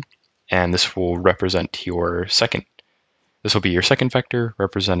next one, and this will represent your second. This will be your second vector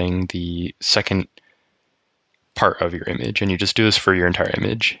representing the second part of your image, and you just do this for your entire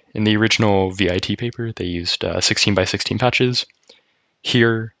image. In the original VIT paper, they used 16 by 16 patches.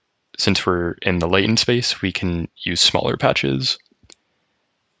 Here, since we're in the latent space, we can use smaller patches.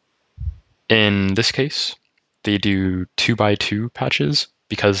 In this case, they do 2 by 2 patches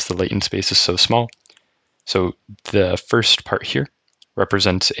because the latent space is so small. So the first part here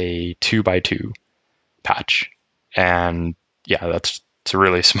represents a 2 by 2 patch. And yeah, it's a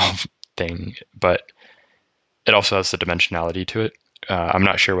really small thing, but it also has the dimensionality to it. I'm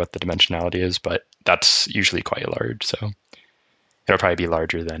not sure what the dimensionality is, but that's usually quite large. So it'll probably be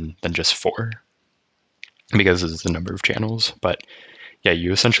larger than just 4 because this is the number of channels. But yeah,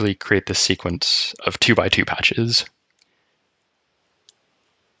 you essentially create this sequence of 2 by 2 patches.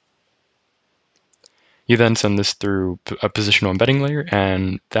 You then send this through a positional embedding layer,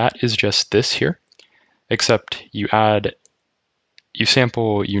 and that is just this here, except you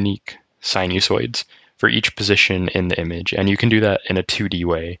sample unique sinusoids for each position in the image, and you can do that in a 2D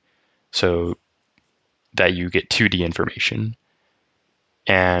way so that you get 2D information.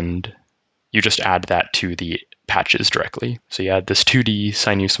 And you just add that to the patches directly. So you add this 2D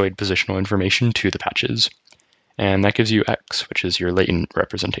sinusoid positional information to the patches, and that gives you X, which is your latent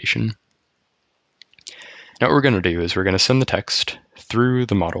representation. Now what we're going to do is we're going to send the text through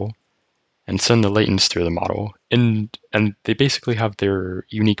the model and send the latents through the model, and they basically have their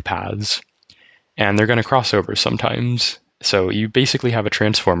unique paths, and they're going to cross over sometimes. So you basically have a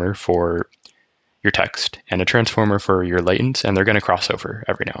transformer for your text and a transformer for your latents, and they're going to cross over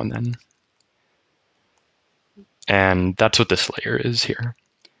every now and then. And that's what this layer is here.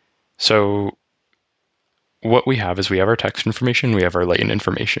 So what we have is we have our text information, we have our latent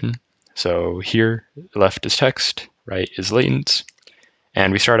information. So here, left is text, right is latents.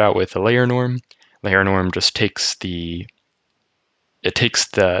 And we start out with a layer norm. Layer norm just takes the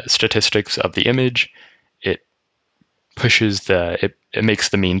statistics of the image, it pushes it makes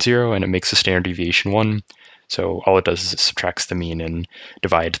the mean 0, and it makes the standard deviation 1. So all it does is it subtracts the mean and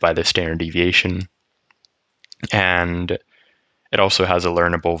divides by the standard deviation. And it also has a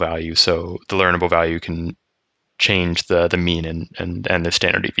learnable value, so the learnable value can change the mean and the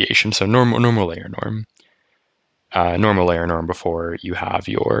standard deviation. So normal layer norm. Normal layer norm before you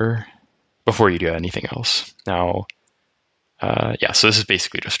do anything else. Now, yeah, so this is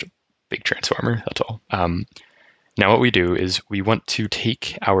basically just a big transformer, that's all. Now what we do is we want to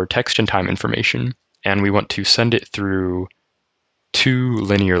take our text and time information, and we want to send it through 2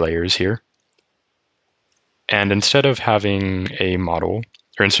 linear layers here. And instead of having a model,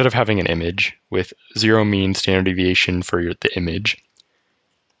 or instead of having an image with 0 mean standard deviation for the image,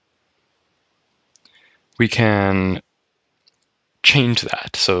 we can change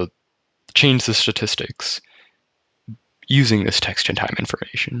that. So change the statistics using this text and time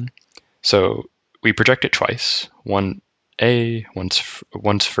information. So we project it twice, once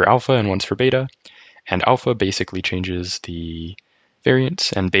for alpha and once for beta, and alpha basically changes the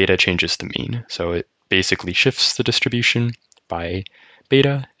variance and beta changes the mean. So it basically shifts the distribution by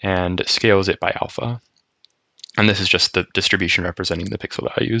beta and scales it by alpha. And this is just the distribution representing the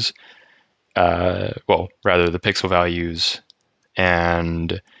pixel values. well, rather the pixel values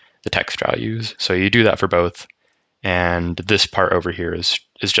and the text values. So you do that for both. And this part over here is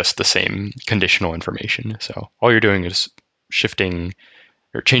just the same conditional information. So all you're doing is shifting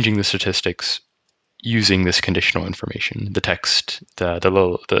or changing the statistics using this conditional information, the text,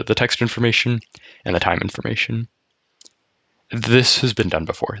 the text information and the time information. This has been done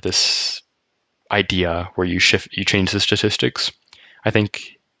before. This idea where you change the statistics. I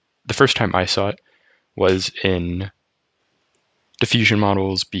think the first time I saw it was in diffusion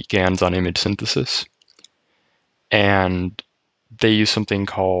models begins on image synthesis. And they use something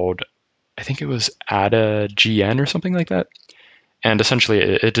called, I think it was ADA-GN or something like that. And essentially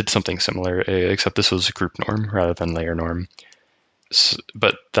it did something similar, except this was group norm rather than layer norm.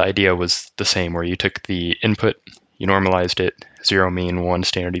 But the idea was the same, where you took the input, you normalized it, 0 mean, 1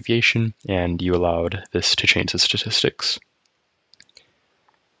 standard deviation, and you allowed this to change the statistics,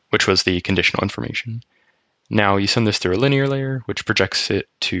 which was the conditional information. Now you send this through a linear layer, which projects it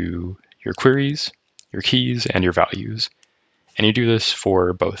to your queries, your keys, and your values. And you do this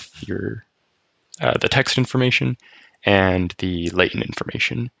for both your the text information and the latent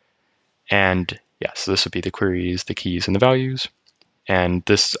information. And yeah, so this would be the queries, the keys, and the values. And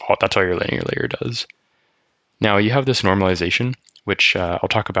that's all your linear layer does. Now you have this normalization, which I'll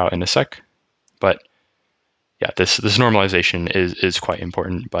talk about in a sec. But yeah, this normalization is quite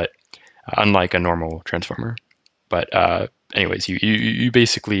important, but unlike a normal transformer. But anyways, you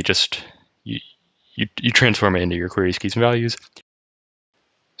basically just you transform it into your queries, keys, and values.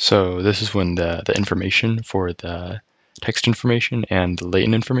 So this is when the information for the text information and the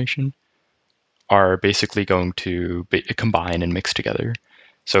latent information are basically going to combine and mix together.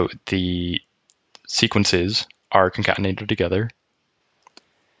 So the sequences are concatenated together,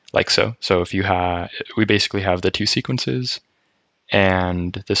 like so. So if we basically have the two sequences,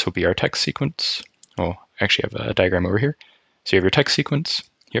 and this will be our text sequence. Oh, actually I have a diagram over here. So you have your text sequence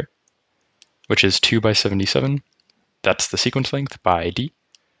here, which is 2 by 77. That's the sequence length by D.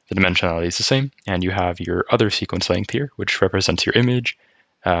 The dimensionality is the same, and you have your other sequence length here, which represents your image,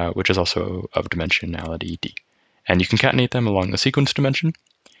 which is also of dimensionality D. And you concatenate them along the sequence dimension,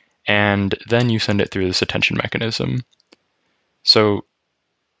 and then you send it through this attention mechanism. So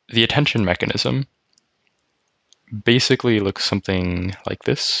the attention mechanism basically looks something like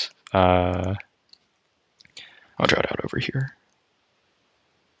this. I'll draw it out over here.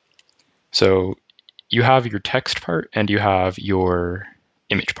 So you have your text part and you have your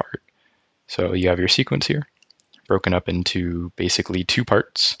image part. So you have your sequence here broken up into basically two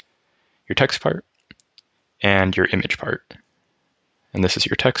parts, your text part and your image part. And this is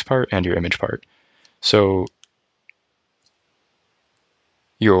your text part and your image part. So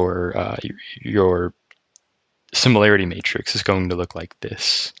your similarity matrix is going to look like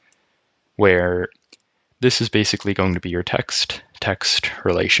this, where this is basically going to be your text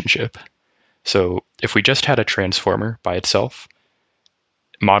relationship. So if we just had a transformer by itself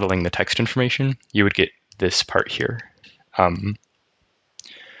modeling the text information, you would get this part here.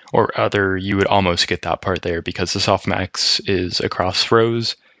 Or other, you would almost get that part there because the softmax is across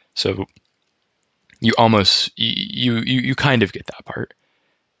rows. So you almost, you kind of get that part.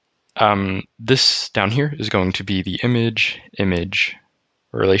 This down here is going to be the image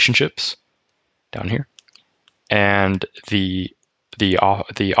relationships down here. And the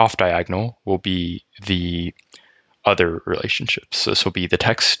off diagonal will be the other relationships. So this will be the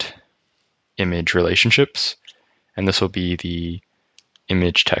text image relationships, and this will be the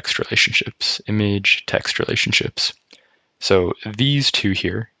image text relationships. So these two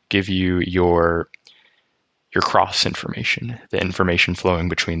here give you your cross information, the information flowing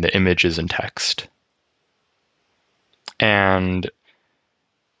between the images and text. And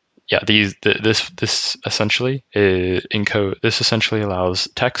yeah, this essentially allows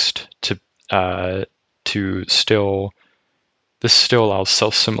text to still allows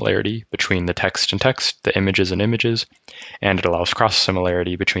self-similarity between the text and text, the images and images, and it allows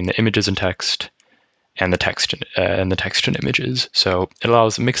cross-similarity between the images and text and the text and images. So it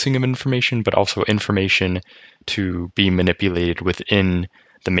allows mixing of information, but also information to be manipulated within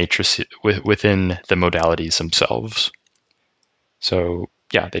the matrix, within the modalities themselves. So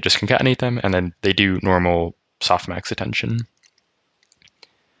yeah, they just concatenate them, and then they do normal softmax attention.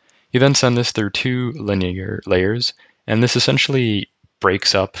 You then send this through two linear layers, and this essentially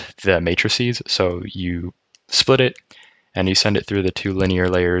breaks up the matrices. So you split it, and you send it through the two linear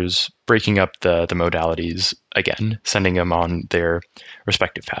layers, breaking up the modalities again, sending them on their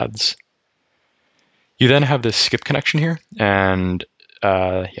respective paths. You then have this skip connection here, and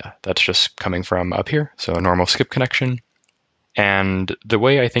yeah, that's just coming from up here. So a normal skip connection. And the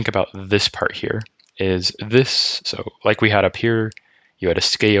way I think about this part here is this. So like we had up here, you had a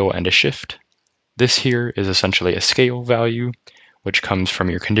scale and a shift. This here is essentially a scale value, which comes from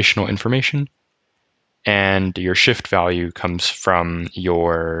your conditional information. And your shift value comes from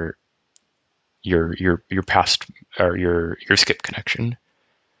your past or your skip connection.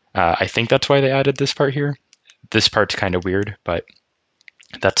 I think that's why they added this part here. This part's kind of weird, but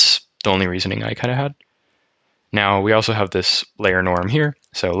that's the only reasoning I kind of had. Now we also have this layer norm here.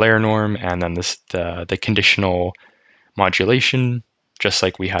 So layer norm and then the conditional modulation, just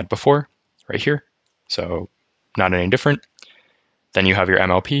like we had before, right here. So not any different. Then you have your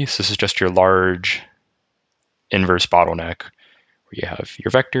MLP. So this is just your large inverse bottleneck where you have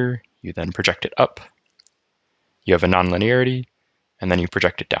your vector, you then project it up. You have a nonlinearity, and then you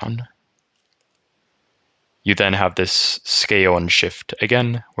project it down. You then have this scale and shift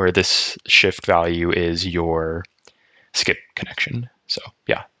again, where this shift value is your skip connection. So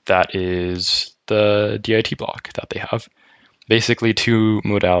yeah, that is the DIT block that they have. Basically two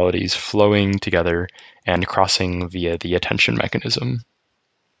modalities flowing together and crossing via the attention mechanism.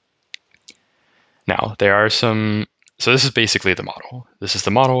 Now, there are some, so this is basically the model. This is the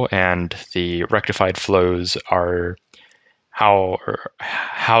model, and the rectified flows are how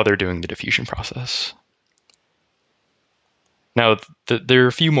they're doing the diffusion process. Now, there are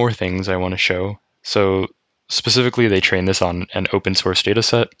a few more things I want to show. So specifically, they train this on an open source data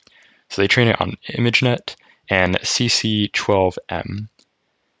set. So they train it on ImageNet and CC12M.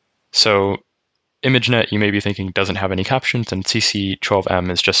 So ImageNet, you may be thinking, doesn't have any captions, and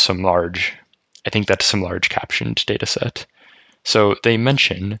CC12M is just some large, I think that's some large captioned data set. So they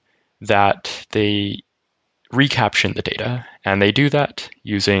mention that they recaption the data, and they do that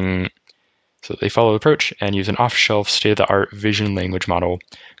using, so they follow the approach and use an off-the-shelf state-of-the-art vision language model,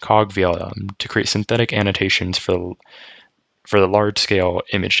 CogVLM, to create synthetic annotations for the large-scale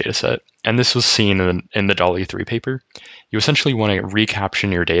image dataset. And this was seen in the DALL-E 3 paper. You essentially want to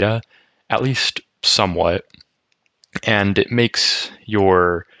recaption your data, at least somewhat, and it makes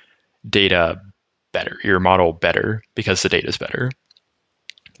your data better, your model better, because the data is better.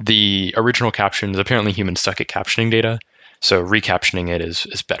 The original captions, apparently humans suck at captioning data, so recaptioning it is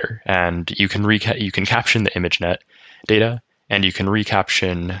better. And you can caption the ImageNet data, and you can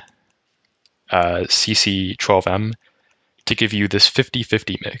recaption CC12M to give you this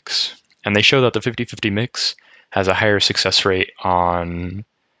 50-50 mix. And they show that the 50-50 mix has a higher success rate on,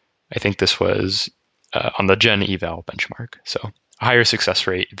 I think this was on the Gen eval benchmark. So a higher success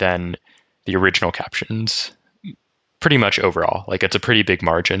rate than the original captions, pretty much overall. Like, it's a pretty big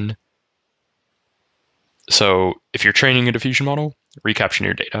margin. So if you're training a diffusion model, recaption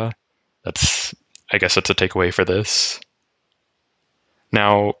your data. I guess that's a takeaway for this.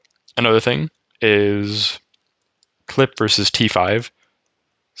 Now, another thing is clip versus T5.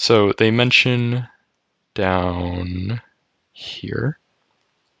 So they mention down here.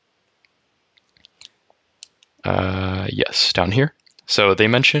 Yes, down here. So they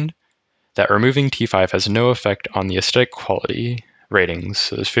mentioned that removing T5 has no effect on the aesthetic quality ratings,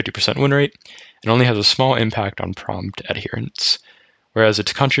 so there's 50% win rate, and only has a small impact on prompt adherence, whereas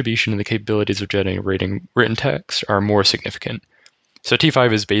its contribution to the capabilities of generating written text are more significant. So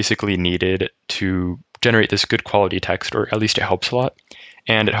T5 is basically needed to generate this good quality text, or at least it helps a lot,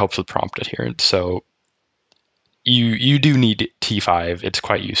 and it helps with prompt adherence. So you do need T5, it's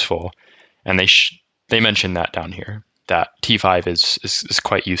quite useful, and they mention that down here, that T5 is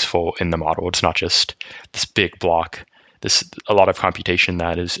quite useful in the model. It's not just this big block, a lot of computation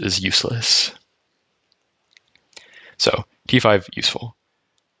that is useless. So T5 useful.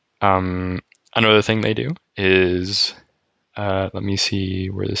 Another thing they do is, let me see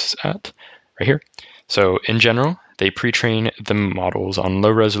where this is at, right here. So in general, they pre-train the models on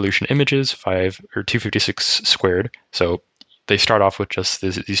low resolution images, 256 squared. So they start off with just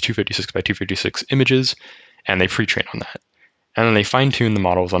these 256 by 256 images, and they pre-train on that. And then they fine-tune the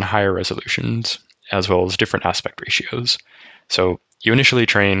models on higher resolutions, as well as different aspect ratios. So you initially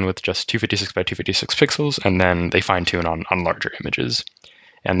train with just 256 by 256 pixels, and then they fine-tune on larger images.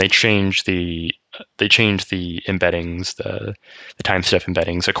 And they change the embeddings, the time step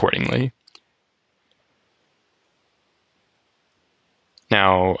embeddings accordingly.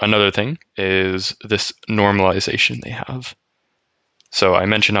 Now, another thing is this normalization they have. So I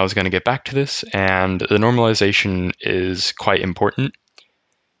mentioned I was going to get back to this, and the normalization is quite important.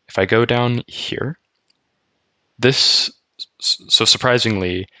 If I go down here, so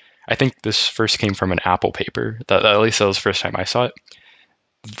surprisingly, I think this first came from an Apple paper. At least that was the first time I saw it.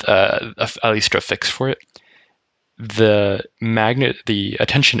 At least a fix for it. The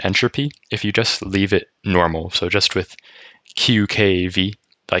attention entropy, if you just leave it normal, so just with QKV,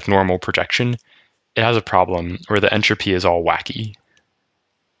 like normal projection, it has a problem where the entropy is all wacky.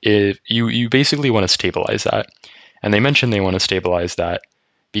 You basically want to stabilize that. And they mentioned they want to stabilize that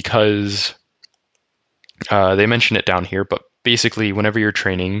because they mention it down here, but basically whenever you're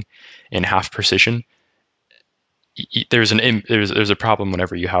training in half precision, there's a problem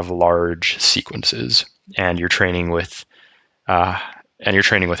whenever you have large sequences and you're training with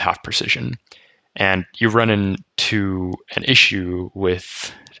half precision, and you run into an issue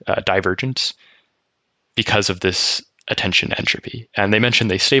with divergence because of this attention entropy. And they mentioned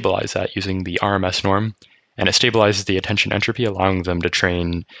they stabilize that using the RMS norm, and it stabilizes the attention entropy, allowing them to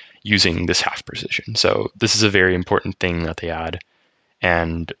train using this half precision. So this is a very important thing that they add,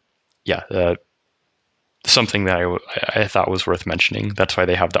 and yeah, something that I thought was worth mentioning. That's why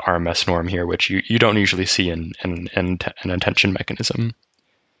they have the RMS norm here, which you don't usually see in an attention mechanism.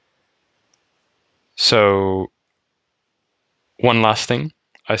 So one last thing,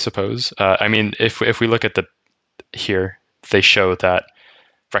 I suppose. I mean, if we look at here, they show that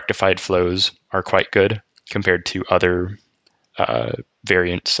rectified flows are quite good compared to other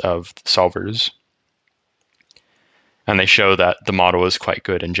variants of solvers. And they show that the model is quite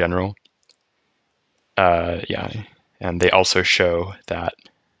good in general. Yeah, and they also show that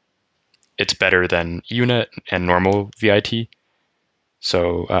it's better than UNet and normal VIT.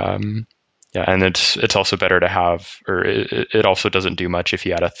 So yeah, and it's also better to have, or it also doesn't do much if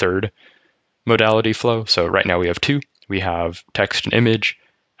you add a third modality flow. So right now we have two. We have text and image.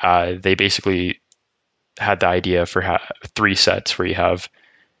 They basically had the idea for three sets where you have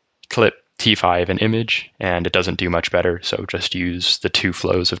clip, T5, and image, and it doesn't do much better. So just use the two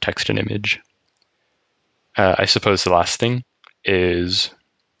flows of text and image. I suppose the last thing is,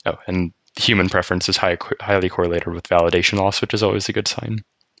 and human preference is highly correlated with validation loss, which is always a good sign.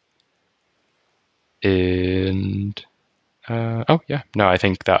 And I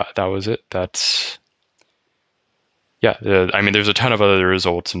think that was it. That's I mean, there's a ton of other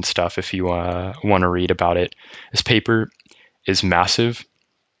results and stuff if you want to read about it. This paper is massive.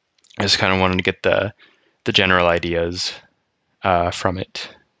 I just kind of wanted to get the general ideas from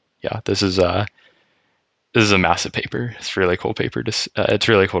it. Yeah, this is a massive paper. It's a really cool paper. It's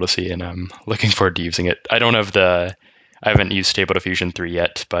really cool to see, and I'm looking forward to using it. I haven't used Stable Diffusion 3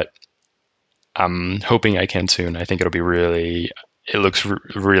 yet, but I'm hoping I can soon. I think it looks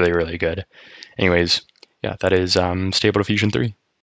really, really good. Anyways, yeah, that is Stable Diffusion 3.